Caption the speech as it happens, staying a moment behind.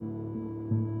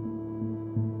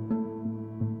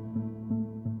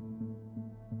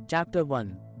Chapter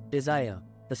 1. Desire.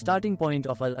 The starting point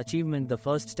of all achievement, the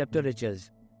first step to riches.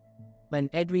 When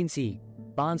Edwin C.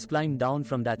 Barnes climbed down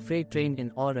from that freight train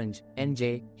in Orange,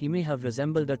 NJ, he may have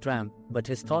resembled a tramp, but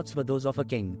his thoughts were those of a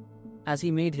king. As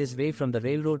he made his way from the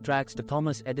railroad tracks to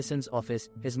Thomas Edison's office,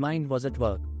 his mind was at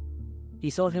work. He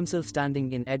saw himself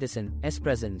standing in Edison's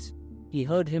presence. He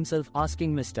heard himself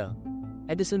asking Mr.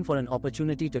 Edison for an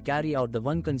opportunity to carry out the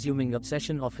one consuming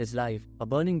obsession of his life, a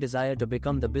burning desire to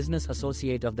become the business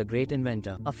associate of the great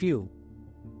inventor.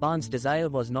 Barnes' desire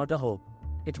was not a hope.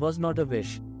 It was not a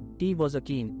wish. It was a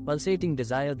keen, pulsating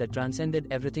desire that transcended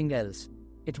everything else.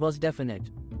 It was definite.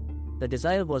 The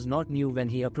desire was not new when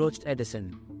he approached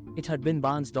Edison. It had been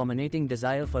Barnes' dominating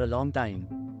desire for a long time.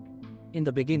 In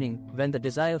the beginning, when the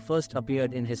desire first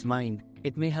appeared in his mind,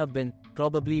 it may have been,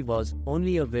 probably was,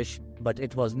 only a wish, but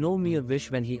it was no mere wish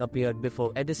when he appeared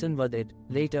before Edison with it.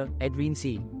 Later, Edwin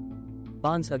C.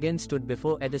 Barnes again stood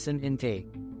before Edison in the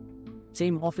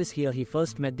same office. Here he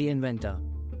first met the inventor.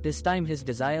 This time his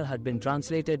desire had been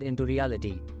translated into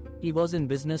reality. He was in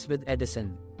business with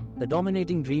Edison. The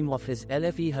dominating dream of his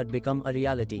LFE had become a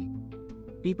reality.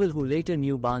 People who later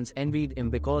knew Barnes envied him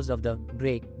because of the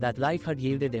break that life had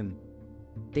yielded him.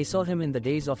 They saw him in the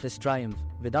days of his triumph,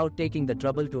 without taking the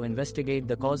trouble to investigate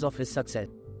the cause of his success.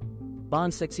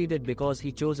 Barnes succeeded because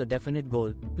he chose a definite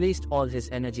goal, placed all his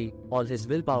energy, all his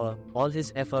willpower, all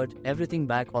his effort, everything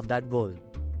back of that goal.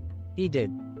 He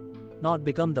did not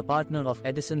become the partner of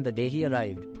Edison the day he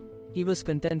arrived. He was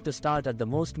content to start at the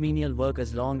most menial work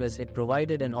as long as it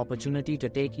provided an opportunity to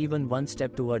take even one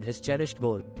step toward his cherished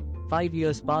goal. 5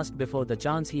 years passed before the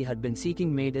chance he had been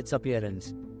seeking made its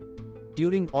appearance.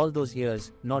 During all those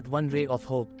years, not one ray of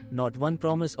hope, not one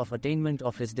promise of attainment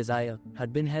of his desire,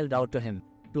 had been held out to him.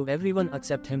 To everyone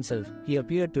except himself, he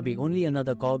appeared to be only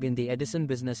another cog in the Edison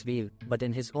business wheel, but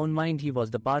in his own mind he was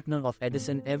the partner of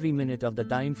Edison every minute of the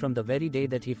time from the very day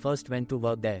that he first went to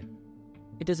work there.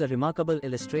 It is a remarkable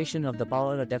illustration of the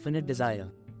power of definite desire.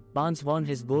 Barnes won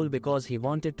his goal because he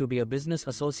wanted to be a business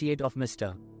associate of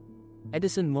Mr.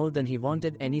 Edison more than he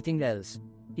wanted anything else.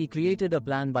 He created a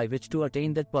plan by which to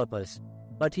attain that purpose.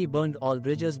 But he burned all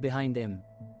bridges behind him.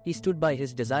 He stood by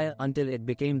his desire until it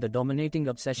became the dominating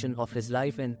obsession of his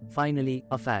life and, finally,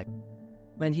 a fact.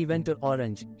 When he went to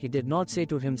Orange, he did not say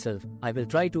to himself, "I will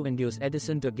try to induce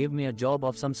Edison to give me a job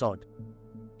of some sort."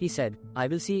 He said, "I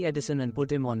will see Edison and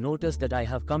put him on notice that I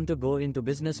have come to go into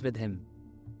business with him."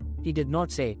 He did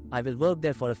not say, "I will work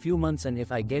there for a few months and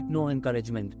if I get no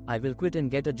encouragement, I will quit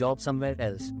and get a job somewhere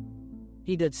else."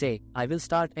 He did say, "I will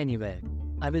start anywhere.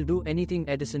 I will do anything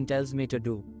Edison tells me to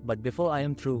do, but before I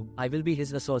am through, I will be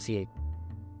his associate."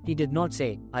 He did not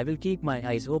say, "I will keep my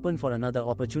eyes open for another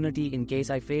opportunity in case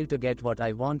I fail to get what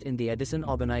I want in the Edison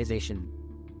organization."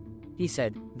 He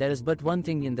said, "There is but one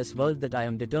thing in this world that I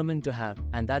am determined to have,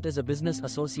 and that is a business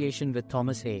association with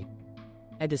Thomas A.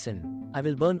 Edison. I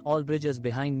will burn all bridges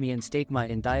behind me and stake my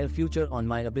entire future on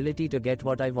my ability to get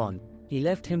what I want." He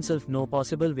left himself no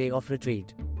possible way of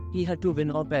retreat. He had to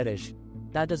win or perish.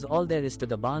 That is all there is to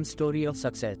the Barnes story of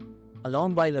success. A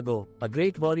long while ago, a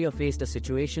great warrior faced a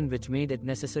situation which made it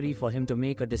necessary for him to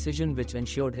make a decision which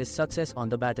ensured his success on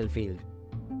the battlefield.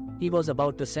 He was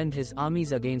about to send his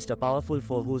armies against a powerful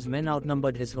foe whose men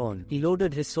outnumbered his own. He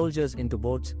loaded his soldiers into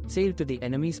boats, sailed to the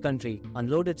enemy's country,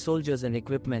 unloaded soldiers and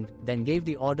equipment, then gave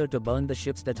the order to burn the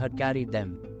ships that had carried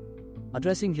them.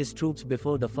 Addressing his troops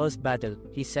before the first battle,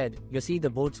 he said, "You see the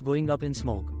boats going up in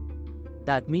smoke.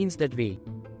 That means that we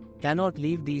cannot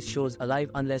leave these shores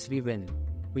alive unless we win.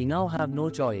 We now have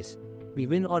no choice. We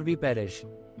win or we perish."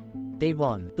 They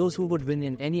won. Those who would win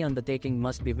in any undertaking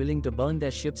must be willing to burn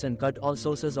their ships and cut all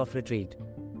sources of retreat.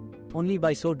 Only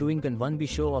by so doing can one be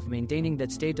sure of maintaining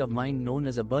that state of mind known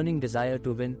as a burning desire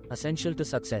to win, essential to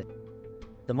success.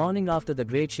 The morning after the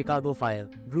Great Chicago Fire,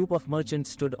 a group of merchants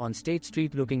stood on State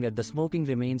Street looking at the smoking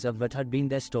remains of what had been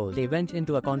their stores. They went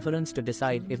into a conference to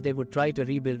decide if they would try to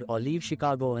rebuild or leave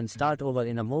Chicago and start over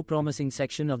in a more promising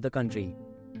section of the country.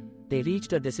 They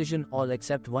reached a decision, all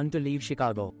except one, to leave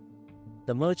Chicago.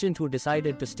 The merchant who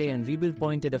decided to stay and rebuild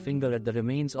pointed a finger at the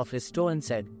remains of his store and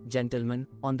said, "Gentlemen,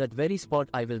 on that very spot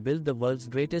I will build the world's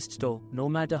greatest store, no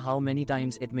matter how many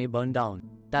times it may burn down."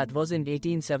 That was in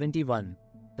 1871.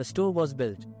 The store was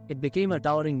built. It became a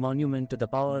towering monument to the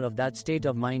power of that state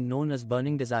of mind known as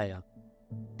burning desire.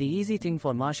 The easy thing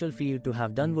for Marshall Field to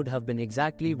have done would have been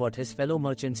exactly what his fellow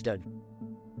merchants did.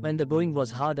 When the going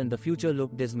was hard and the future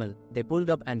looked dismal, they pulled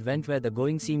up and went where the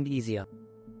going seemed easier.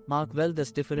 Mark well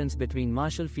this difference between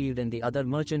Marshall Field and the other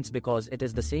merchants, because it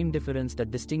is the same difference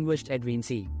that distinguished Edwin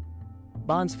C.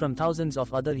 Barnes from thousands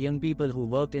of other young people who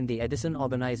worked in the Edison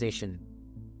organization.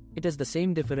 It is the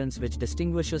same difference which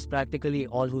distinguishes practically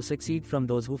all who succeed from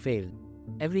those who fail.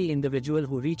 Every individual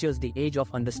who reaches the age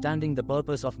of understanding the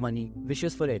purpose of money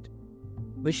wishes for it.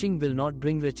 Wishing will not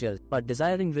bring riches, but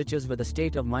desiring riches with a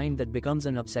state of mind that becomes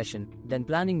an obsession, then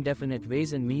planning definite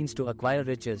ways and means to acquire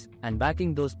riches, and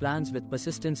backing those plans with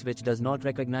persistence which does not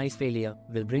recognize failure,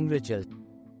 will bring riches.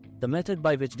 The method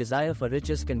by which desire for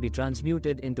riches can be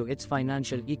transmuted into its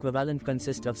financial equivalent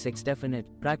consists of 6 definite,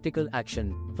 practical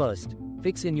actions. First,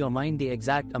 fix in your mind the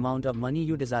exact amount of money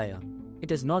you desire.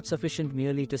 It is not sufficient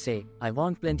merely to say, "I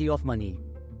want plenty of money."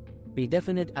 Be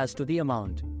definite as to the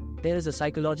amount. There is a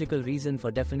psychological reason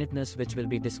for definiteness which will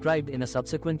be described in a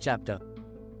subsequent chapter.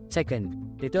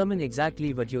 Second, determine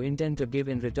exactly what you intend to give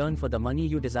in return for the money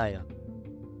you desire.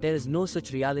 There is no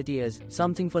such reality as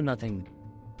something for nothing.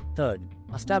 Third,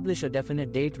 establish a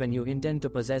definite date when you intend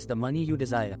to possess the money you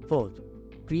desire. Fourth,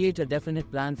 create a definite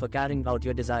plan for carrying out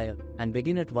your desire, and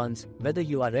begin at once, whether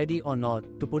you are ready or not,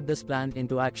 to put this plan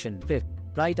into action. Fifth,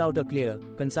 write out a clear,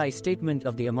 concise statement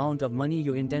of the amount of money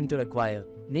you intend to acquire.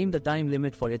 Name the time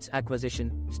limit for its acquisition,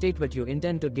 state what you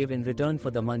intend to give in return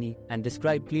for the money, and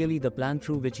describe clearly the plan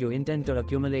through which you intend to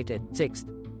accumulate it. Sixth,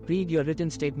 read your written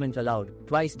statement aloud,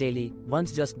 twice daily,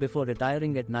 once just before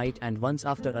retiring at night and once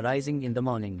after arising in the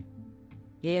morning.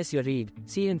 As you read,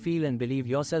 see and feel and believe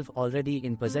yourself already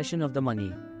in possession of the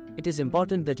money. It is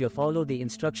important that you follow the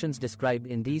instructions described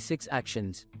in these 6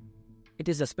 actions. It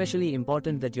is especially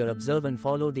important that you observe and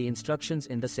follow the instructions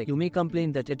in the 6. You may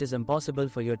complain that it is impossible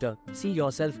for you to see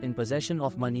yourself in possession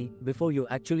of money before you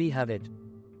actually have it.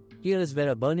 Here is where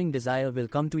a burning desire will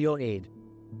come to your aid.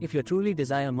 If you truly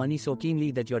desire money so keenly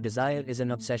that your desire is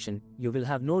an obsession, you will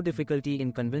have no difficulty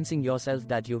in convincing yourself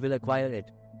that you will acquire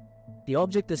it. The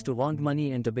object is to want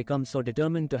money and to become so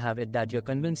determined to have it that you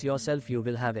convince yourself you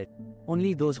will have it.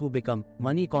 Only those who become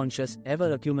money conscious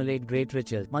ever accumulate great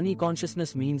riches. Money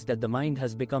consciousness means that the mind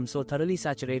has become so thoroughly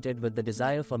saturated with the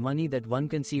desire for money that one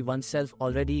can see oneself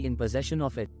already in possession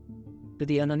of it. To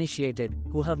the uninitiated,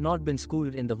 who have not been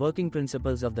schooled in the working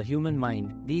principles of the human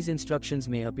mind, these instructions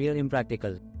may appear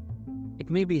impractical. It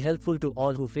may be helpful to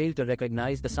all who fail to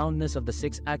recognize the soundness of the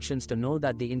 6 actions to know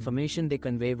that the information they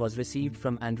convey was received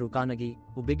from Andrew Carnegie,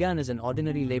 who began as an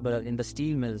ordinary laborer in the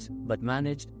steel mills, but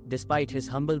managed, despite his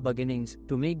humble beginnings,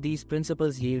 to make these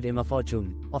principles yield him a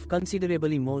fortune of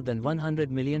considerably more than $100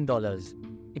 million.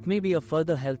 It may be of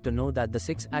further help to know that the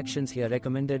 6 actions here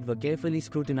recommended were carefully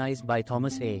scrutinized by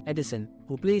Thomas A. Edison,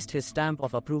 who placed his stamp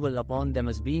of approval upon them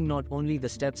as being not only the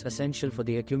steps essential for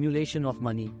the accumulation of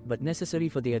money, but necessary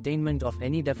for the attainment of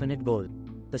any definite goal.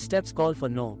 The steps call for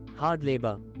no hard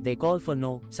labor, they call for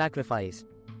no sacrifice.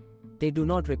 They do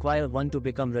not require one to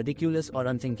become ridiculous or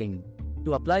unthinking.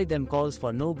 To apply them calls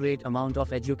for no great amount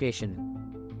of education.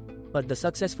 But the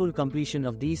successful completion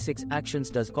of these 6 actions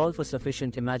does call for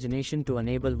sufficient imagination to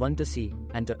enable one to see,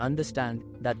 and to understand,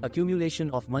 that accumulation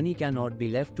of money cannot be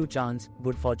left to chance,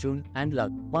 good fortune, and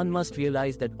luck. One must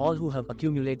realize that all who have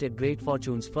accumulated great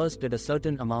fortunes first did a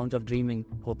certain amount of dreaming,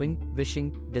 hoping,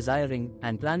 wishing, desiring,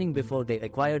 and planning before they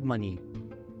acquired money.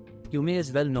 You may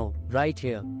as well know, right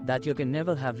here, that you can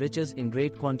never have riches in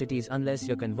great quantities unless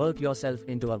you can work yourself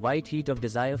into a white heat of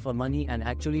desire for money and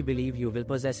actually believe you will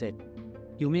possess it.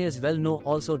 You may as well know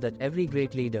also that every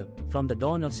great leader, from the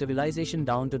dawn of civilization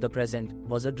down to the present,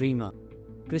 was a dreamer.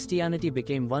 Christianity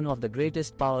became one of the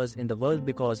greatest powers in the world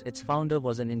because its founder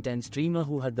was an intense dreamer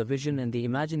who had the vision and the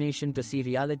imagination to see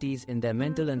realities in their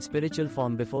mental and spiritual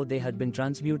form before they had been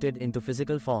transmuted into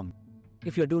physical form.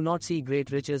 If you do not see great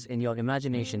riches in your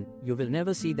imagination, you will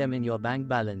never see them in your bank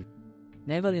balance.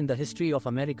 Never in the history of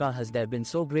America has there been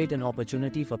so great an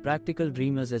opportunity for practical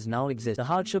dreamers as now exists. The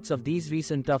hardships of these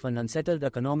recent tough and unsettled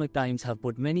economic times have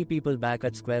put many people back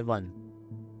at square one.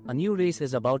 A new race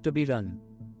is about to be run.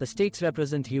 The stakes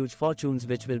represent huge fortunes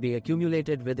which will be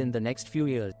accumulated within the next few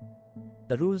years.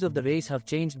 The rules of the race have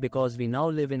changed because we now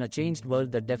live in a changed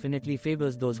world that definitely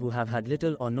favors those who have had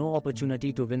little or no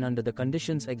opportunity to win under the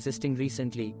conditions existing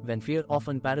recently, when fear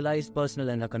often paralyzed personal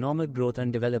and economic growth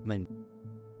and development.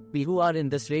 We who are in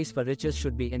this race for riches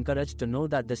should be encouraged to know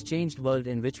that this changed world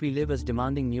in which we live is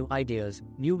demanding new ideas,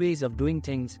 new ways of doing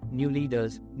things, new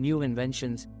leaders, new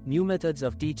inventions, new methods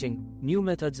of teaching, new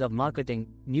methods of marketing,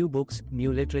 new books,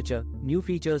 new literature, new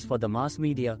features for the mass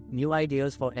media, new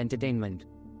ideas for entertainment.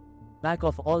 Back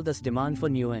of all this demand for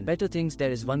new and better things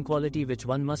there is one quality which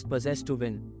one must possess to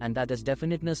win, and that is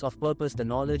definiteness of purpose, the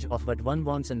knowledge of what one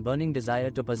wants and burning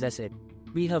desire to possess it.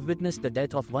 We have witnessed the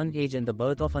death of one age and the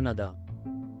birth of another.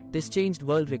 This changed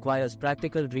world requires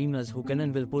practical dreamers who can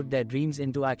and will put their dreams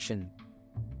into action.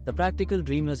 The practical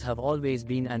dreamers have always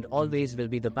been and always will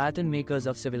be the pattern makers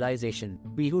of civilization.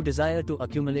 We who desire to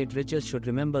accumulate riches should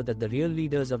remember that the real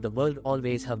leaders of the world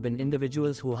always have been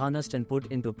individuals who harnessed and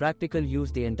put into practical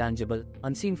use the intangible,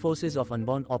 unseen forces of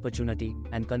unborn opportunity,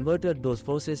 and converted those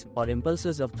forces or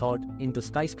impulses of thought into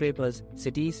skyscrapers,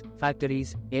 cities,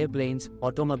 factories, airplanes,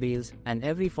 automobiles, and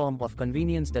every form of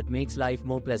convenience that makes life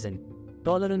more pleasant.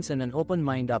 Tolerance and an open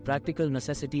mind are practical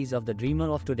necessities of the dreamer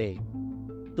of today.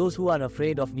 Those who are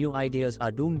afraid of new ideas are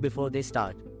doomed before they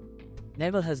start.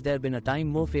 Never has there been a time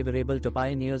more favorable to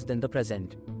pioneers than the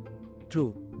present.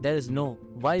 True, there is no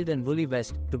wild and woolly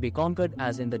west to be conquered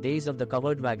as in the days of the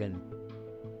covered wagon.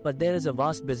 But there is a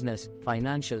vast business,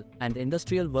 financial, and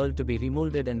industrial world to be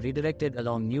remolded and redirected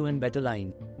along new and better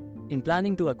lines. In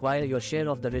planning to acquire your share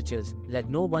of the riches, let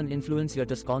no one influence you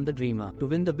to scorn the dreamer. To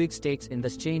win the big stakes in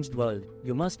this changed world,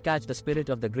 you must catch the spirit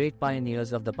of the great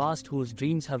pioneers of the past whose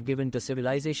dreams have given to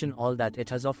civilization all that it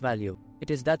has of value.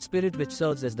 It is that spirit which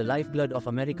serves as the lifeblood of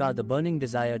America, the burning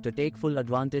desire to take full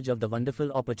advantage of the wonderful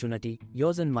opportunity,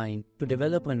 yours and mine, to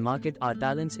develop and market our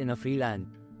talents in a free land.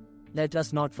 Let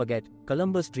us not forget,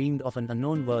 Columbus dreamed of an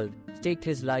unknown world, staked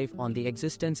his life on the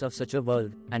existence of such a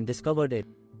world, and discovered it.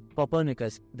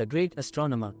 Copernicus, the great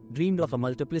astronomer, dreamed of a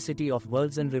multiplicity of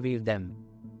worlds and revealed them.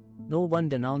 No one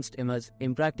denounced him as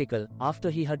impractical after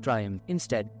he had triumphed.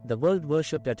 Instead, the world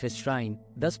worshipped at his shrine,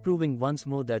 thus proving once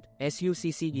more that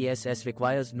success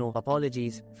requires no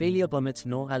apologies, failure permits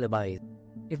no alibis.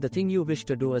 If the thing you wish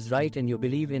to do is right and you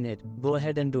believe in it, go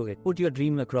ahead and do it. Put your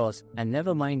dream across, and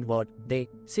never mind what they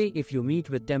say if you meet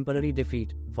with temporary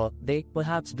defeat, for they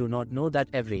perhaps do not know that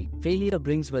every failure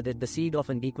brings with it the seed of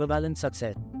an equivalent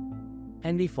success.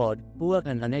 Henry Ford, poor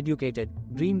and uneducated,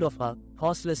 dreamed of a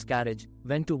horseless carriage,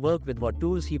 went to work with what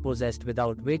tools he possessed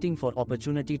without waiting for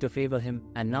opportunity to favor him,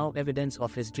 and now evidence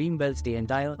of his dream belts the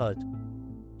entire earth.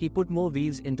 He put more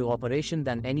wheels into operation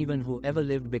than anyone who ever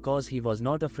lived because he was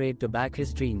not afraid to back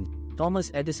his dreams.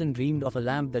 Thomas Edison dreamed of a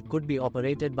lamp that could be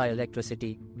operated by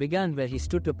electricity, began where he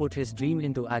stood to put his dream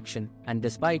into action, and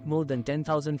despite more than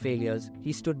 10,000 failures,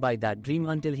 he stood by that dream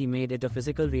until he made it a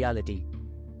physical reality.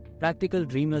 Practical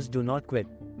dreamers do not quit.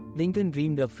 Lincoln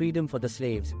dreamed of freedom for the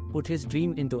slaves, put his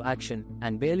dream into action,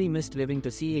 and barely missed living to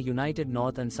see a united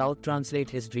North and South translate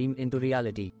his dream into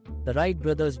reality. The Wright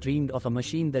brothers dreamed of a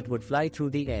machine that would fly through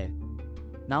the air.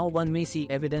 Now one may see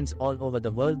evidence all over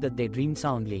the world that they dreamed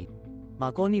soundly.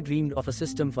 Marconi dreamed of a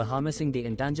system for harnessing the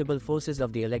intangible forces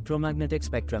of the electromagnetic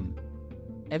spectrum.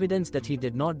 Evidence that he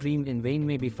did not dream in vain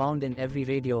may be found in every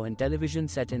radio and television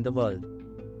set in the world.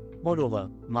 Moreover,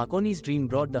 Marconi's dream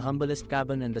brought the humblest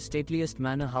cabin and the stateliest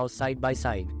manor house side by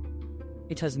side.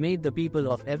 It has made the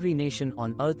people of every nation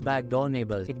on earth backdoor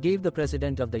neighbors. It gave the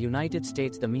President of the United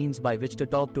States the means by which to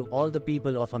talk to all the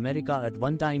people of America at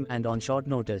one time and on short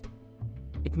notice.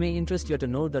 It may interest you to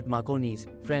know that Marconi's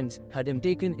friends had him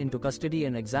taken into custody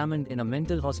and examined in a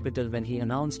mental hospital when he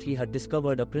announced he had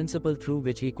discovered a principle through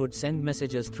which he could send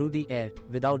messages through the air,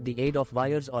 without the aid of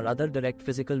wires or other direct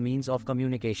physical means of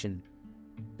communication.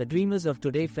 The dreamers of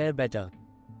today fare better.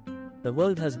 The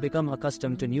world has become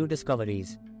accustomed to new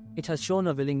discoveries. It has shown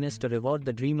a willingness to reward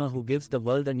the dreamer who gives the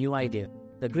world a new idea.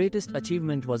 The greatest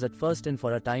achievement was at first and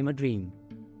for a time a dream.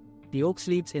 The oak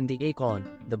sleeps in the acorn,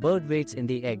 the bird waits in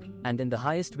the egg, and in the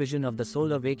highest vision of the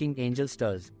soul a waking angel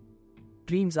stirs.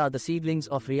 Dreams are the seedlings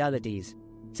of realities.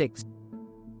 6.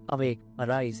 Awake,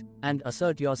 arise, and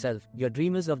assert yourself, your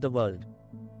dreamers of the world.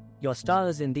 Your star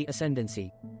is in the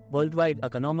ascendancy. Worldwide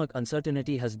economic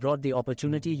uncertainty has brought the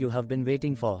opportunity you have been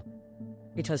waiting for.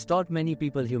 It has taught many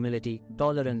people humility,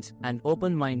 tolerance, and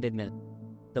open-mindedness.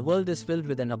 The world is filled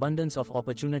with an abundance of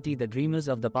opportunity the dreamers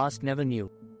of the past never knew.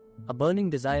 A burning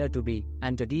desire to be,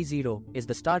 and to be zero, is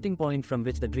the starting point from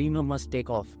which the dreamer must take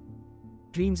off.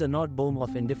 Dreams are not born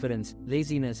of indifference,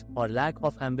 laziness, or lack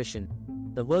of ambition.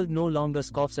 The world no longer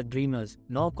scoffs at dreamers,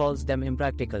 nor calls them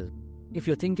impractical. If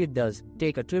you think it does,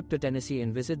 take a trip to Tennessee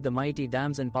and visit the mighty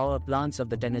dams and power plants of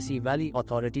the Tennessee Valley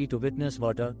Authority to witness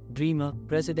what a dreamer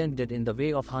president did in the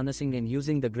way of harnessing and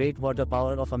using the great water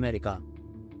power of America.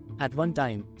 At one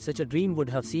time, such a dream would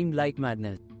have seemed like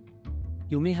madness.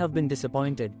 You may have been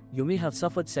disappointed, you may have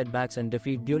suffered setbacks and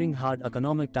defeat during hard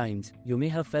economic times, you may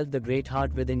have felt the great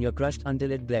heart within you crushed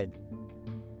until it bled.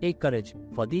 Take courage,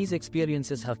 for these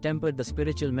experiences have tempered the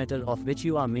spiritual metal of which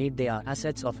you are made. They are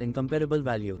assets of incomparable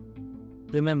value.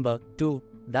 Remember, too,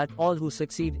 that all who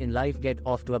succeed in life get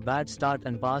off to a bad start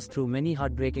and pass through many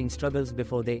heartbreaking struggles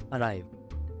before they arrive.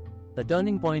 The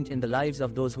turning point in the lives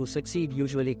of those who succeed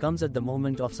usually comes at the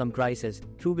moment of some crisis,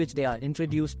 through which they are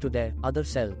introduced to their other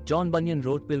self. John Bunyan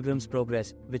wrote Pilgrim's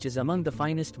Progress, which is among the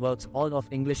finest works all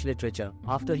of English literature,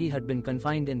 after he had been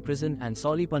confined in prison and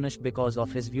sorely punished because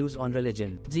of his views on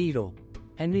religion. 0.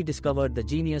 Henry discovered the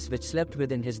genius which slept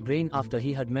within his brain after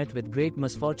he had met with great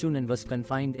misfortune and was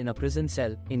confined in a prison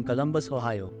cell in Columbus,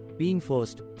 Ohio. Being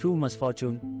forced, through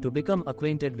misfortune, to become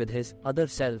acquainted with his other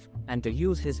self, and to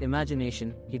use his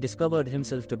imagination, he discovered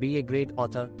himself to be a great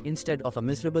author, instead of a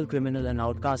miserable criminal and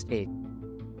outcast. 8.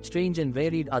 Strange and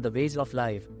varied are the ways of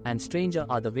life, and stranger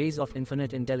are the ways of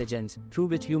infinite intelligence, through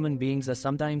which human beings are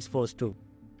sometimes forced to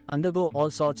undergo all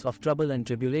sorts of trouble and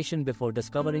tribulation before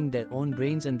discovering their own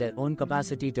brains and their own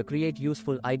capacity to create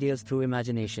useful ideas through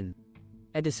imagination.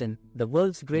 Edison, the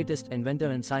world's greatest inventor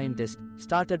and scientist,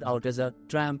 started out as a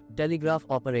tramp telegraph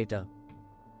operator.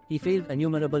 He failed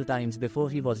innumerable times before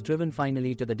he was driven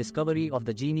finally to the discovery of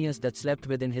the genius that slept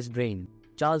within his brain.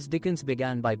 Charles Dickens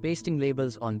began by pasting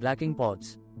labels on blacking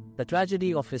pots. The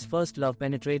tragedy of his first love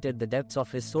penetrated the depths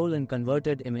of his soul and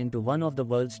converted him into one of the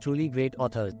world's truly great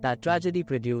authors. That tragedy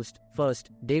produced,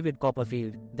 first, David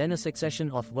Copperfield, then a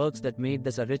succession of works that made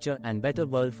this a richer and better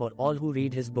world for all who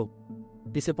read his book.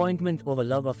 Disappointment over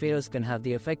love affairs can have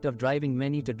the effect of driving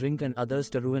many to drink and others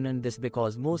to ruin, and this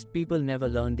because most people never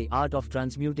learn the art of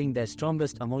transmuting their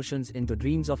strongest emotions into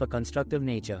dreams of a constructive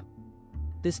nature.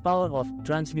 This power of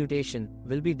transmutation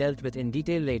will be dealt with in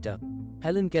detail later.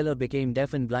 Helen Keller became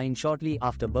deaf and blind shortly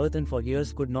after birth and for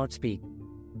years could not speak.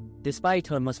 Despite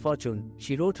her misfortune,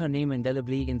 she wrote her name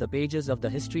indelibly in the pages of the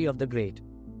history of the great.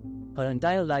 Her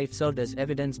entire life served as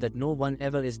evidence that no one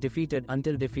ever is defeated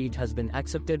until defeat has been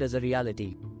accepted as a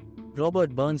reality.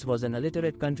 Robert Burns was an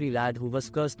illiterate country lad who was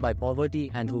cursed by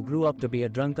poverty and who grew up to be a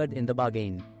drunkard in the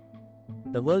bargain.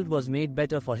 The world was made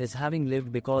better for his having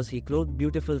lived because he clothed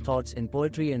beautiful thoughts in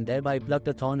poetry and thereby plucked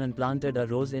a thorn and planted a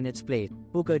rose in its place.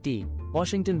 Booker T.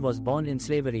 Washington was born in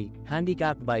slavery,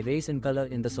 handicapped by race and color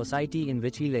in the society in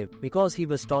which he lived. Because he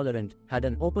was tolerant, had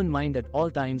an open mind at all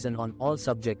times and on all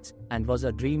subjects, and was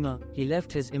a dreamer, he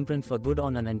left his imprint for good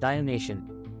on an entire nation.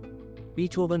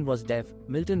 Beethoven was deaf,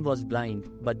 Milton was blind,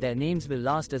 but their names will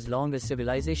last as long as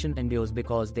civilization endures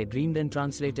because they dreamed and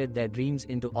translated their dreams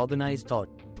into organized thought.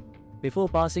 Before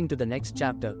passing to the next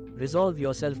chapter, resolve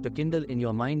yourself to kindle in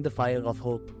your mind the fire of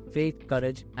hope, faith,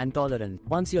 courage, and tolerance.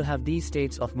 Once you have these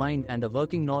states of mind and a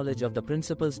working knowledge of the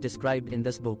principles described in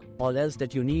this book, all else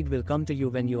that you need will come to you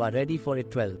when you are ready for it.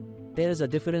 12. There is a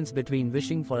difference between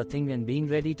wishing for a thing and being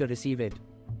ready to receive it.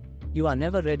 You are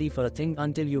never ready for a thing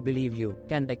until you believe you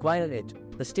can acquire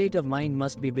it. The state of mind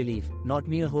must be belief, not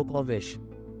mere hope or wish.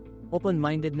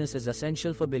 Open-mindedness is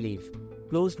essential for belief.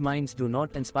 Closed minds do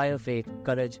not inspire faith,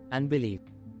 courage, and belief.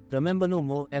 Remember, no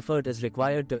more effort is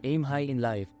required to aim high in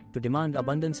life, to demand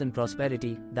abundance and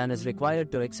prosperity, than is required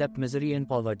to accept misery and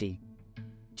poverty.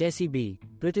 Jesse B.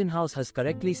 Rittenhouse has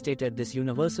correctly stated this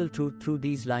universal truth through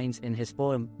these lines in his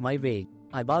poem, My Way.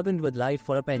 I bargained with life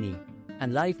for a penny,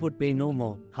 and life would pay no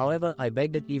more. However, I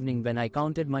begged at evening when I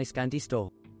counted my scanty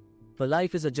store. For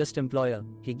life is a just employer,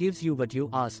 he gives you what you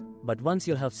ask, but once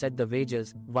you have set the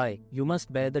wages, why, you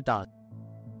must bear the task.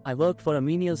 I worked for a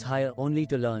menial's hire only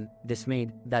to learn,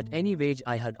 dismayed, that any wage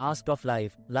I had asked of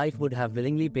life, life would have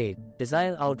willingly paid.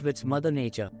 Desire outwits Mother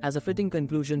Nature. As a fitting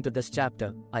conclusion to this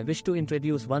chapter, I wish to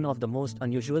introduce one of the most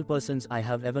unusual persons I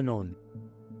have ever known.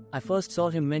 I first saw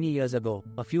him many years ago,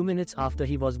 a few minutes after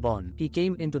he was born. He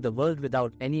came into the world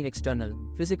without any external,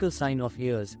 physical sign of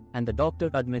ears, and the doctor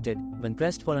admitted, when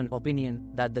pressed for an opinion,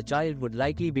 that the child would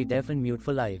likely be deaf and mute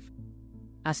for life.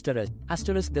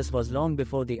 Asterisk this was long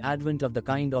before the advent of the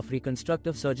kind of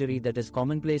reconstructive surgery that is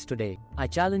commonplace today. I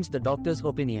challenged the doctor's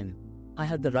opinion. I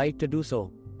had the right to do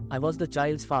so. I was the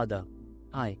child's father.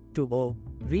 I, too,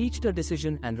 reached a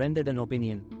decision and rendered an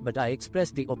opinion, but I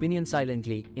expressed the opinion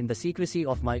silently, in the secrecy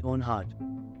of my own heart.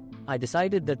 I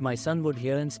decided that my son would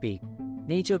hear and speak.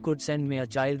 Nature could send me a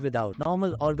child without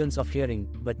normal organs of hearing,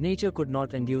 but nature could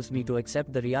not induce me to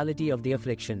accept the reality of the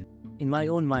affliction. In my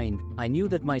own mind, I knew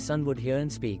that my son would hear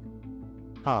and speak.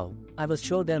 How? I was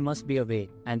sure there must be a way,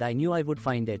 and I knew I would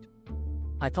find it.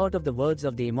 I thought of the words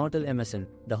of the immortal Emerson,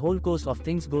 the whole course of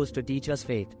things goes to teach us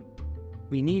faith.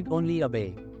 We need only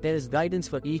obey. There is guidance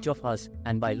for each of us,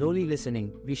 and by lowly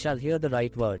listening, we shall hear the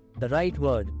right word. The right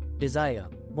word, desire.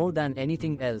 More than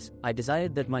anything else, I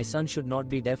desired that my son should not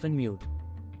be deaf and mute.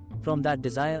 From that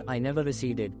desire I never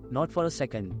receded, not for a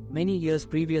second. Many years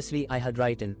previously I had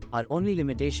written, our only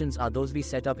limitations are those we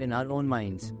set up in our own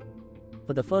minds.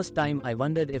 For the first time I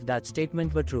wondered if that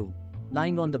statement were true.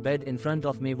 Lying on the bed in front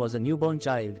of me was a newborn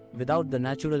child, without the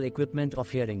natural equipment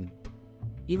of hearing.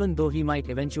 Even though he might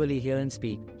eventually hear and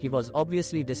speak, he was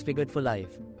obviously disfigured for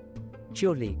life.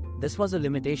 Surely, this was a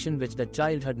limitation which the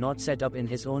child had not set up in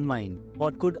his own mind.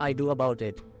 What could I do about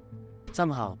it?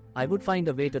 Somehow, I would find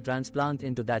a way to transplant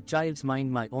into that child's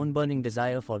mind my own burning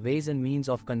desire for ways and means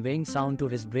of conveying sound to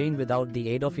his brain without the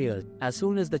aid of ears. As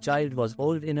soon as the child was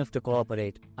old enough to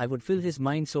cooperate, I would fill his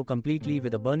mind so completely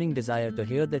with a burning desire to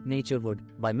hear that nature would,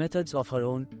 by methods of her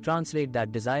own, translate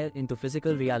that desire into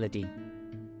physical reality.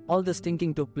 All this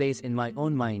thinking took place in my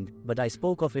own mind, but I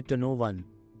spoke of it to no one.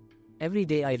 Every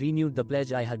day I renewed the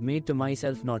pledge I had made to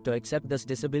myself not to accept this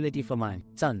disability for my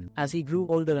son. As he grew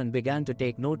older and began to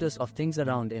take notice of things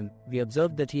around him, we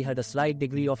observed that he had a slight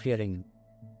degree of hearing.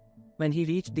 When he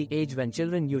reached the age when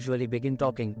children usually begin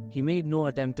talking, he made no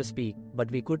attempt to speak, but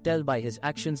we could tell by his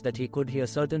actions that he could hear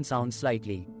certain sounds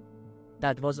slightly.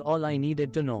 That was all I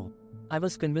needed to know. I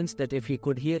was convinced that if he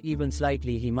could hear even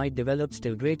slightly, he might develop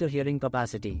still greater hearing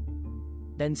capacity.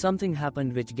 Then something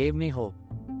happened which gave me hope.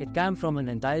 It came from an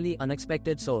entirely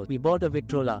unexpected source. We bought a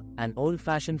Victrola, an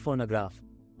old-fashioned phonograph.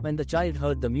 When the child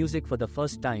heard the music for the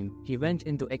first time, he went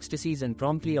into ecstasies and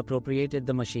promptly appropriated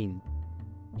the machine.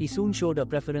 He soon showed a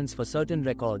preference for certain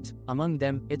records, among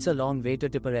them, It's a Long Way to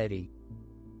Tipperary.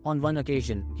 On one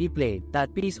occasion, he played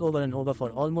that piece over and over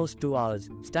for almost 2 hours,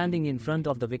 standing in front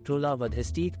of the Victrola with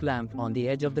his teeth clamped on the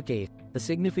edge of the case. The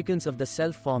significance of the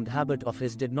self-formed habit of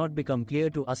his did not become clear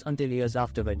to us until years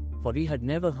afterward, for we had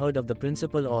never heard of the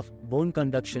principle of bone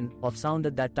conduction of sound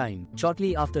at that time.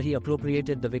 Shortly after he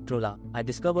appropriated the Victrola, I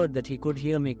discovered that he could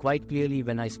hear me quite clearly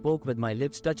when I spoke with my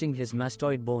lips touching his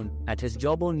mastoid bone, at his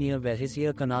jawbone near where his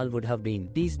ear canal would have been.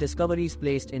 These discoveries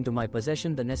placed into my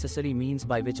possession the necessary means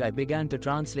by which I began to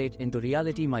translate into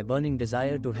reality my burning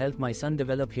desire to help my son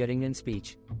develop hearing and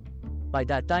speech. By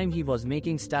that time he was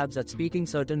making stabs at speaking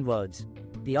certain words.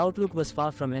 The outlook was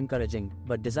far from encouraging,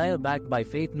 but desire backed by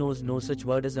faith knows no such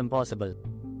word is impossible.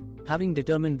 Having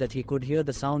determined that he could hear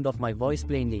the sound of my voice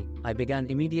plainly, I began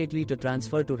immediately to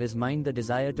transfer to his mind the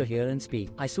desire to hear and speak.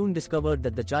 I soon discovered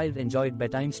that the child enjoyed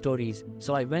bedtime stories,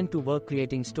 so I went to work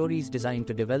creating stories designed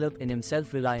to develop in him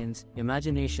self-reliance,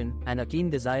 imagination, and a keen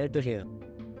desire to hear.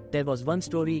 There was one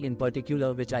story in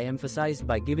particular which I emphasized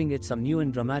by giving it some new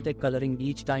and dramatic coloring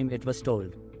each time it was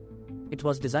told. It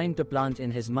was designed to plant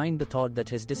in his mind the thought that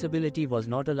his disability was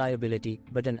not a liability,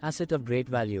 but an asset of great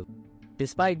value.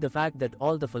 Despite the fact that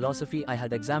all the philosophy I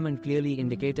had examined clearly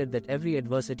indicated that every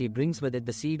adversity brings with it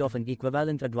the seed of an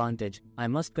equivalent advantage, I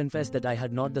must confess that I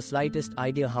had not the slightest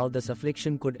idea how this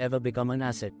affliction could ever become an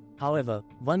asset. However,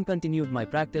 one continued my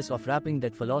practice of wrapping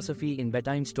that philosophy in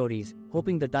bedtime stories,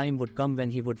 hoping the time would come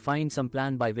when he would find some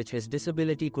plan by which his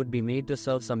disability could be made to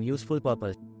serve some useful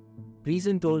purpose.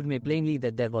 Reason told me plainly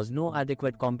that there was no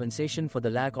adequate compensation for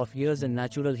the lack of ears and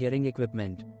natural hearing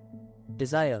equipment.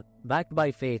 Desire, backed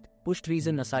by faith, pushed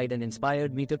reason aside and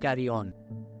inspired me to carry on.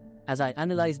 As I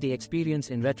analyzed the experience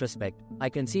in retrospect, I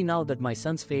can see now that my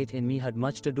son's faith in me had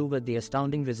much to do with the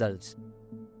astounding results.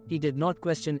 He did not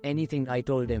question anything I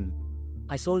told him.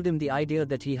 I sold him the idea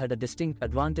that he had a distinct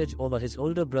advantage over his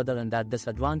older brother and that this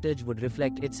advantage would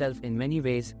reflect itself in many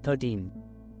ways. 13.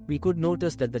 We could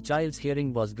notice that the child's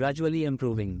hearing was gradually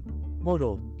improving.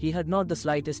 Moreover, he had not the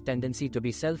slightest tendency to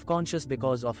be self-conscious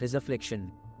because of his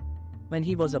affliction. When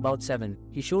he was about 7,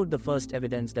 he showed the first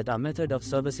evidence that our method of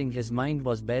servicing his mind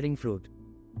was bearing fruit.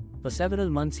 For several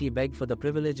months he begged for the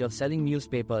privilege of selling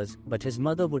newspapers, but his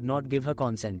mother would not give her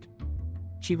consent.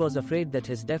 She was afraid that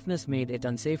his deafness made it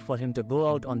unsafe for him to go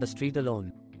out on the street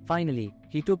alone. Finally,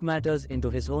 he took matters into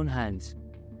his own hands.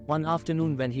 One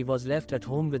afternoon when he was left at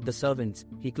home with the servants,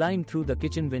 he climbed through the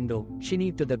kitchen window,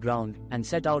 shinnied to the ground, and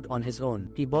set out on his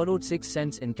own. He borrowed 6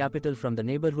 cents in capital from the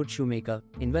neighborhood shoemaker,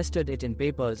 invested it in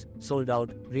papers, sold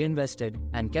out, reinvested,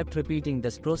 and kept repeating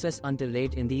this process until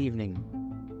late in the evening.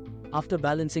 After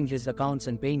balancing his accounts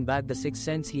and paying back the 6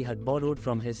 cents he had borrowed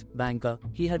from his banker,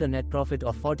 he had a net profit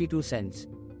of 42 cents.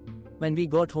 When we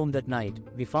got home that night,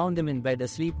 we found him in bed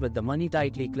asleep with the money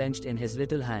tightly clenched in his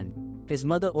little hand. His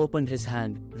mother opened his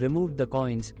hand, removed the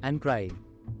coins, and cried.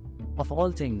 Of all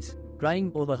things,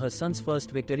 crying over her son's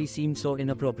first victory seemed so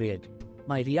inappropriate.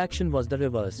 My reaction was the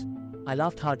reverse. I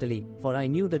laughed heartily, for I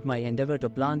knew that my endeavor to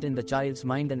plant in the child's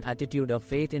mind an attitude of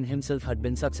faith in himself had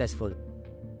been successful.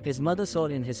 His mother saw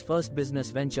in his first business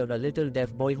venture a little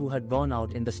deaf boy who had gone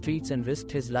out in the streets and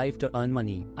risked his life to earn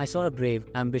money. I saw a brave,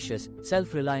 ambitious,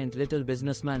 self-reliant little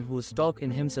businessman whose stock in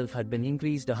himself had been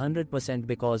increased 100%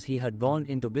 because he had gone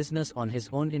into business on his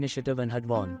own initiative and had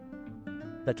won.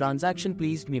 The transaction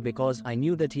pleased me because I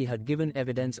knew that he had given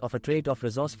evidence of a trait of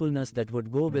resourcefulness that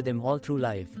would go with him all through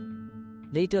life.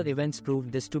 Later events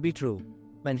proved this to be true.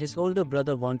 When his older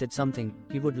brother wanted something,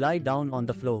 he would lie down on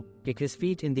the floor, kick his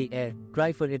feet in the air,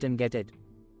 cry for it and get it.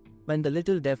 When the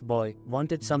little deaf boy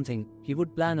wanted something, he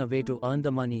would plan a way to earn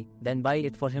the money, then buy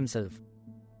it for himself.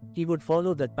 He would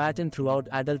follow that pattern throughout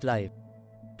adult life.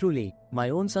 Truly,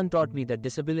 my own son taught me that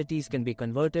disabilities can be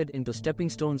converted into stepping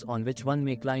stones on which one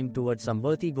may climb towards some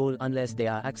worthy goal unless they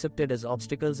are accepted as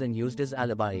obstacles and used as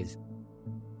alibis.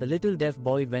 The little deaf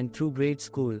boy went through grade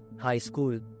school, high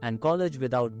school, and college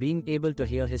without being able to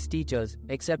hear his teachers,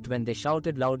 except when they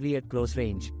shouted loudly at close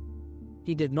range.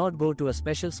 He did not go to a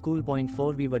special school.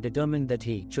 For we were determined that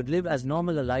he should live as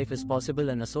normal a life as possible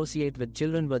and associate with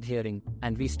children with hearing,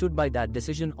 and we stood by that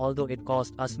decision although it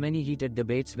cost us many heated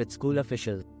debates with school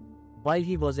officials. While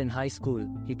he was in high school,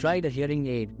 he tried a hearing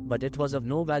aid, but it was of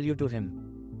no value to him.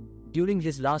 During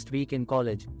his last week in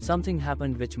college, something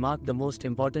happened which marked the most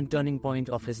important turning point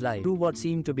of his life. Through what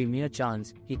seemed to be mere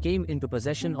chance, he came into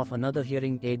possession of another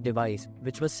hearing aid device,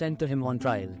 which was sent to him on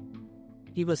trial.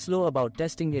 He was slow about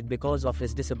testing it because of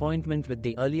his disappointment with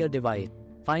the earlier device.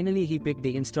 Finally, he picked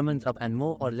the instrument up and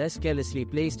more or less carelessly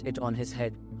placed it on his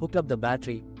head, hooked up the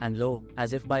battery, and lo,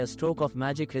 as if by a stroke of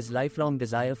magic, his lifelong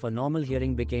desire for normal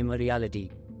hearing became a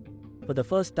reality. For the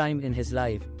first time in his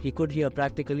life, he could hear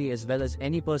practically as well as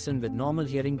any person with normal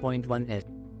hearing. 1s.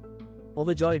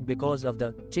 Overjoyed because of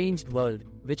the changed world,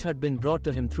 which had been brought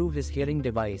to him through his hearing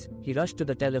device, he rushed to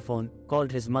the telephone,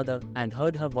 called his mother, and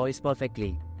heard her voice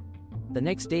perfectly. The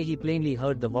next day he plainly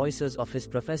heard the voices of his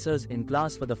professors in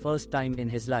class for the first time in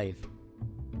his life.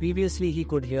 Previously he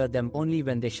could hear them only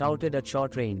when they shouted at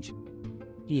short range.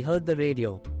 He heard the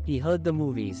radio. He heard the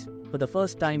movies. For the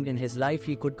first time in his life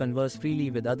he could converse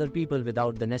freely with other people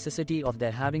without the necessity of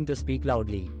their having to speak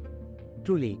loudly.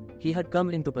 Truly, he had come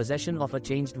into possession of a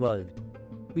changed world.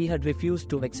 We had refused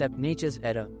to accept nature's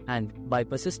error, and, by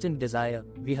persistent desire,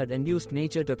 we had induced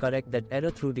nature to correct that error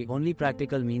through the only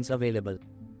practical means available.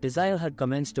 Desire had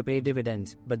commenced to pay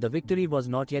dividends, but the victory was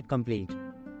not yet complete.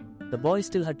 The boy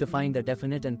still had to find a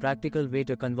definite and practical way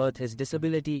to convert his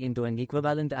disability into an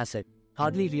equivalent asset.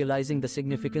 Hardly realizing the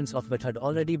significance of what had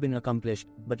already been accomplished,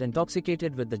 but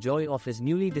intoxicated with the joy of his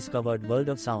newly discovered world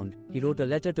of sound, he wrote a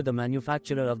letter to the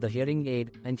manufacturer of the hearing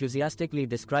aid, enthusiastically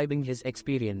describing his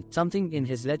experience. Something in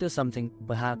his letter,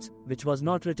 perhaps, which was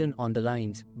not written on the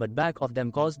lines, but back of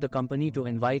them, caused the company to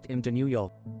invite him to New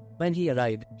York. When he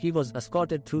arrived, he was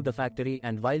escorted through the factory,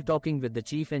 and while talking with the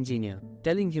chief engineer,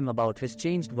 telling him about his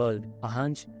changed world, a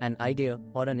hunch, an idea,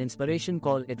 or an inspiration,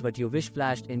 call it what you wish,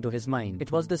 flashed into his mind.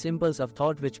 It was this impulse of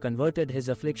thought which converted his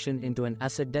affliction into an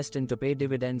asset destined to pay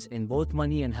dividends in both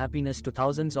money and happiness to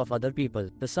thousands of other people.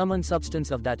 The sum and substance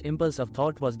of that impulse of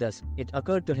thought was this: it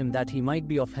occurred to him that he might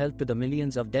be of help to the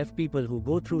millions of deaf people who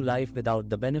go through life without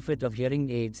the benefit of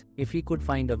hearing aids, if he could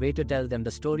find a way to tell them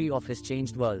the story of his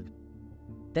changed world.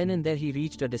 Then and there he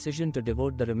reached a decision to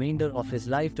devote the remainder of his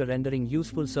life to rendering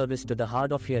useful service to the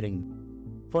hard of hearing.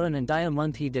 For an entire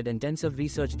month he did intensive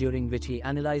research, during which he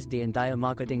analyzed the entire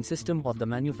marketing system of the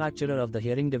manufacturer of the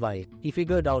hearing device. He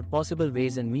figured out possible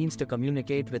ways and means to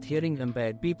communicate with hearing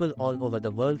impaired people all over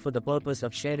the world for the purpose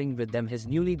of sharing with them his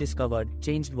newly discovered,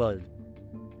 changed world.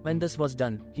 When this was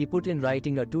done, he put in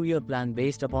writing a 2-year plan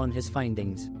based upon his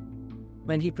findings.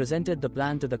 When he presented the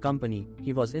plan to the company,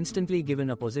 he was instantly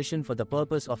given a position for the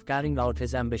purpose of carrying out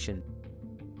his ambition.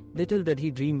 Little did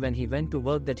he dream when he went to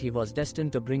work that he was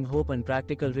destined to bring hope and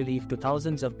practical relief to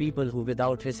thousands of people who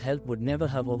without his help would never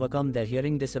have overcome their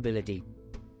hearing disability.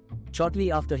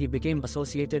 Shortly after he became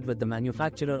associated with the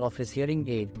manufacturer of his hearing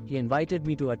aid, he invited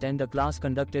me to attend a class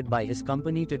conducted by his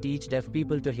company to teach deaf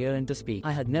people to hear and to speak.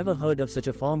 I had never heard of such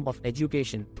a form of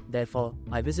education, therefore,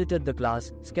 I visited the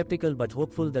class, skeptical but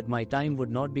hopeful that my time would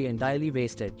not be entirely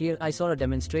wasted. Here I saw a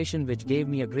demonstration which gave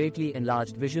me a greatly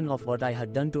enlarged vision of what I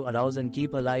had done to arouse and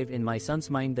keep alive in my son's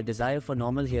mind the desire for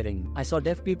normal hearing. I saw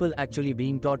deaf people actually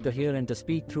being taught to hear and to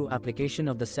speak through application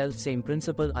of the self-same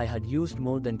principle I had used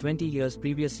more than 20 years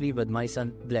previously with my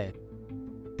son, Blair.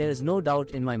 There is no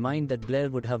doubt in my mind that Blair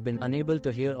would have been unable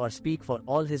to hear or speak for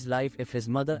all his life if his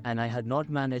mother and I had not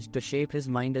managed to shape his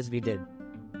mind as we did.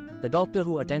 The doctor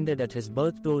who attended at his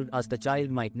birth told us the child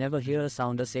might never hear a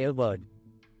sound or say a word.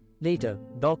 Later,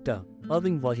 Dr.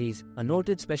 Irving Voorhees, a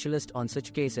noted specialist on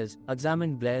such cases,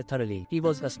 examined Blair thoroughly. He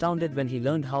was astounded when he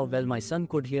learned how well my son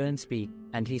could hear and speak,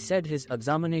 and he said his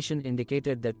examination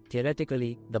indicated that,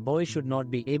 theoretically, the boy should not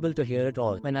be able to hear at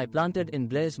all. When I planted in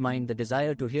Blair's mind the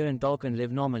desire to hear and talk and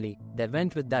live normally, there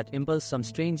went with that impulse some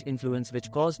strange influence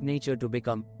which caused nature to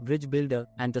become bridge builder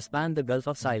and to span the gulf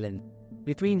of silence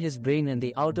between his brain and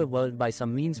the outer world by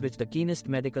some means which the keenest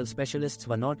medical specialists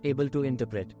were not able to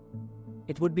interpret.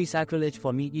 It would be sacrilege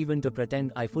for me even to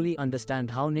pretend I fully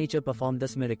understand how nature performed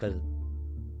this miracle.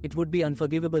 It would be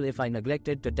unforgivable if I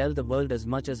neglected to tell the world as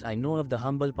much as I know of the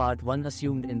humble part one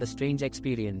assumed in the strange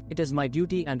experience. It is my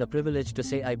duty and a privilege to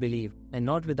say I believe, and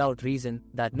not without reason,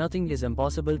 that nothing is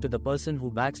impossible to the person who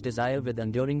backs desire with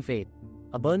enduring faith.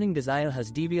 A burning desire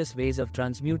has devious ways of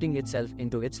transmuting itself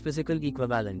into its physical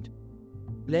equivalent.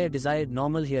 Blair desired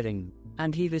normal hearing,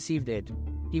 and he received it.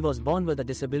 He was born with a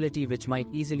disability which might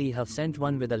easily have sent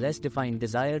one with a less defined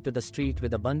desire to the street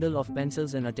with a bundle of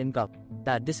pencils and a tin cup.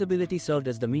 That disability served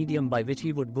as the medium by which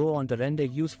he would go on to render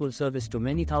useful service to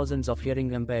many thousands of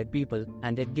hearing-impaired people,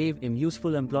 and it gave him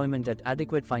useful employment at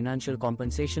adequate financial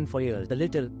compensation for years. The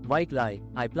little, white lie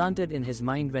I planted in his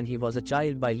mind when he was a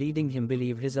child by leading him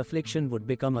believe his affliction would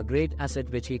become a great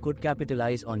asset which he could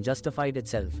capitalize on justified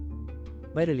itself.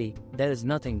 Verily, there is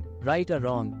nothing, right or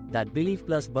wrong, that belief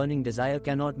plus burning desire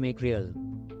cannot make real.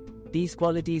 These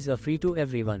qualities are free to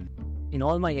everyone. In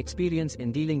all my experience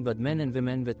in dealing with men and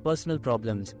women with personal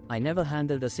problems, I never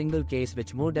handled a single case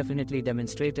which more definitely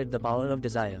demonstrated the power of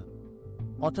desire.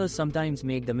 Authors sometimes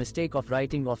make the mistake of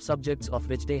writing of subjects of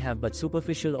which they have but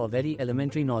superficial or very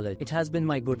elementary knowledge. It has been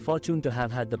my good fortune to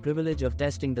have had the privilege of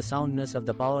testing the soundness of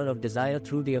the power of desire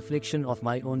through the affliction of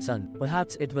my own son.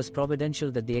 Perhaps it was providential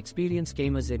that the experience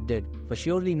came as it did, for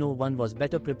surely no one was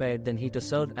better prepared than he to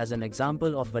serve as an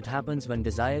example of what happens when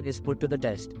desire is put to the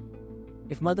test.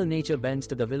 If Mother Nature bends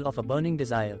to the will of a burning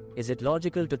desire, is it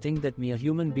logical to think that mere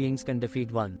human beings can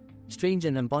defeat one? Strange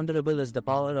and imponderable is the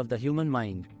power of the human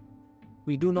mind.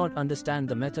 We do not understand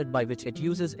the method by which it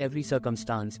uses every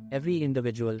circumstance, every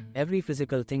individual, every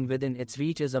physical thing within its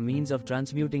reach as a means of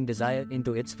transmuting desire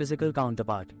into its physical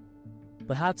counterpart.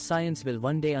 Perhaps science will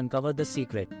one day uncover the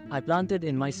secret. I planted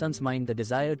in my son's mind the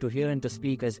desire to hear and to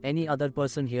speak as any other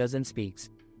person hears and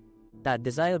speaks. That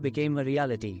desire became a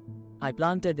reality. I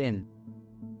planted in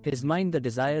his mind the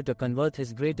desire to convert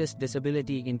his greatest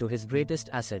disability into his greatest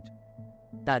asset.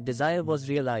 That desire was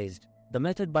realized. The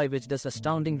method by which this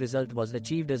astounding result was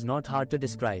achieved is not hard to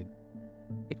describe.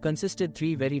 It consisted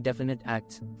three very definite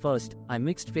acts. First, I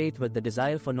mixed faith with the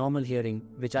desire for normal hearing,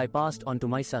 which I passed on to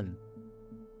my son.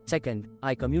 Second,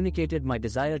 I communicated my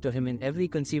desire to him in every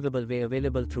conceivable way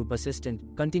available through persistent,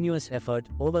 continuous effort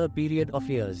over a period of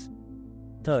years.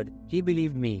 Third, he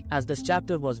believed me. As this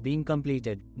chapter was being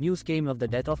completed, news came of the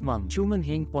death of Mum.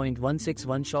 M.I.N.D.P.O.W.E.R.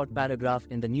 One short paragraph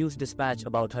in the news dispatch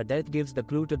about her death gives the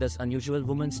clue to this unusual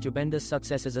woman's stupendous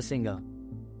success as a singer.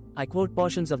 I quote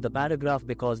portions of the paragraph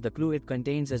because the clue it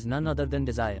contains is none other than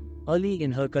desire. Early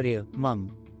in her career,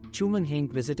 M.I.N.D.P.O.W.E.R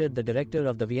visited the director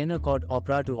of the Vienna Court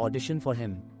Opera to audition for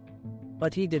him.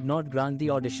 But he did not grant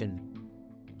the audition.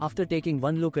 After taking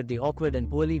one look at the awkward and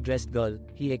poorly dressed girl,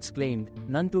 he exclaimed,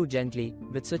 none too gently,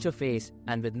 with such a face,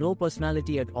 and with no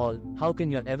personality at all, how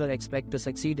can you ever expect to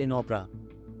succeed in opera?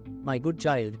 My good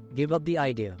child, give up the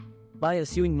idea. Buy a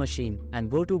sewing machine, and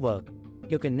go to work.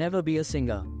 You can never be a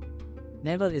singer.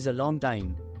 Never is a long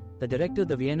time. The director of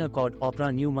the Vienna Court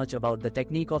Opera knew much about the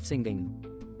technique of singing.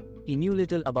 He knew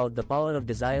little about the power of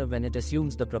desire when it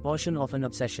assumes the proportion of an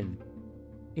obsession.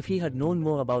 If he had known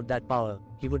more about that power,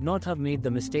 he would not have made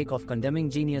the mistake of condemning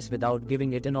genius without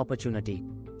giving it an opportunity.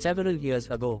 Several years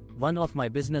ago, one of my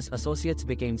business associates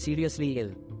became seriously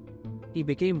ill. He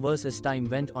became worse as time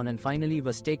went on and finally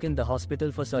was taken to the hospital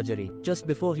for surgery. Just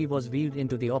before he was wheeled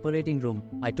into the operating room,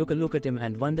 I took a look at him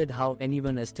and wondered how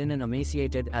anyone as thin and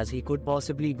emaciated as he could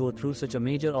possibly go through such a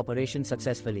major operation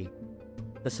successfully.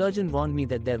 The surgeon warned me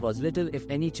that there was little if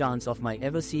any chance of my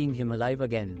ever seeing him alive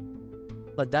again.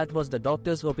 But that was the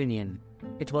doctor's opinion.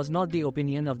 It was not the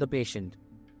opinion of the patient.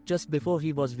 Just before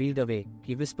he was wheeled away,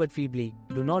 he whispered feebly,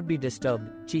 do not be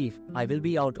disturbed, Chief, I will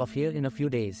be out of here in a few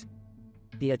days.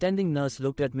 The attending nurse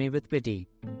looked at me with pity.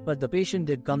 But the patient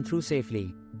did come through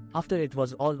safely. After it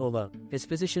was all over, his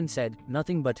physician said,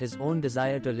 nothing but his own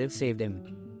desire to live saved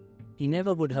him. He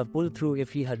never would have pulled through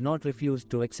if he had not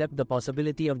refused to accept the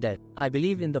possibility of death. I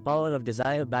believe in the power of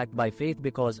desire backed by faith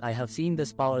because I have seen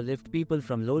this power lift people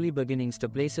from lowly beginnings to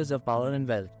places of power and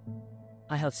wealth.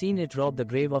 I have seen it rob the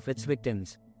grave of its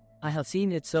victims. I have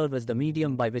seen it serve as the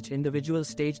medium by which individuals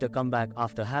staged a comeback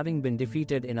after having been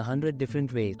defeated in 100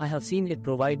 different ways. I have seen it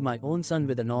provide my own son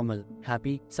with a normal,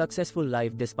 happy, successful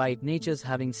life despite nature's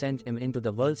having sent him into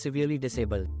the world severely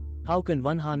disabled. How can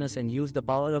one harness and use the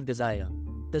power of desire?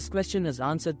 This question is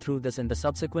answered through this in the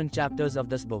subsequent chapters of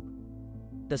this book.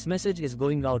 This message is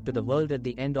going out to the world at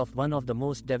the end of one of the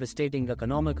most devastating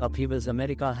economic upheavals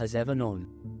America has ever known.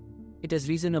 It is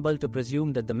reasonable to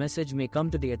presume that the message may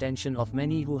come to the attention of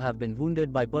many who have been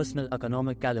wounded by personal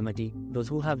economic calamity, those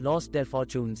who have lost their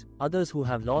fortunes, others who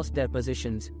have lost their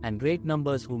positions, and great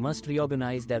numbers who must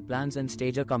reorganize their plans and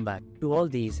stage a comeback. To all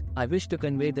these, I wish to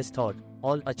convey this thought.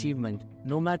 all achievement,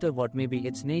 no matter what may be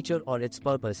its nature or its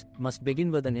purpose, must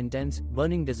begin with an intense,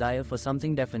 burning desire for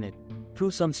something definite.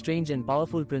 Through some strange and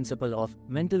powerful principle of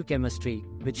mental chemistry,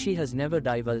 which she has never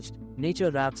divulged,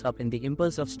 nature wraps up in the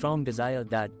impulse of strong desire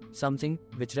that something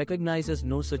which recognizes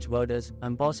no such word as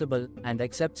impossible and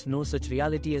accepts no such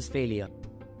reality as failure.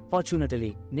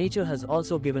 Fortunately, nature has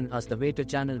also given us the way to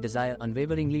channel desire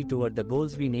unwaveringly toward the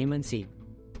goals we name and seek.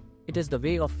 It is the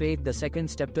way of faith, the second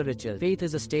step to riches. Faith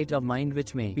is a state of mind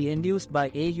which may be induced by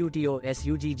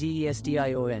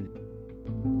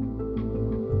AUTOSUGGESTION.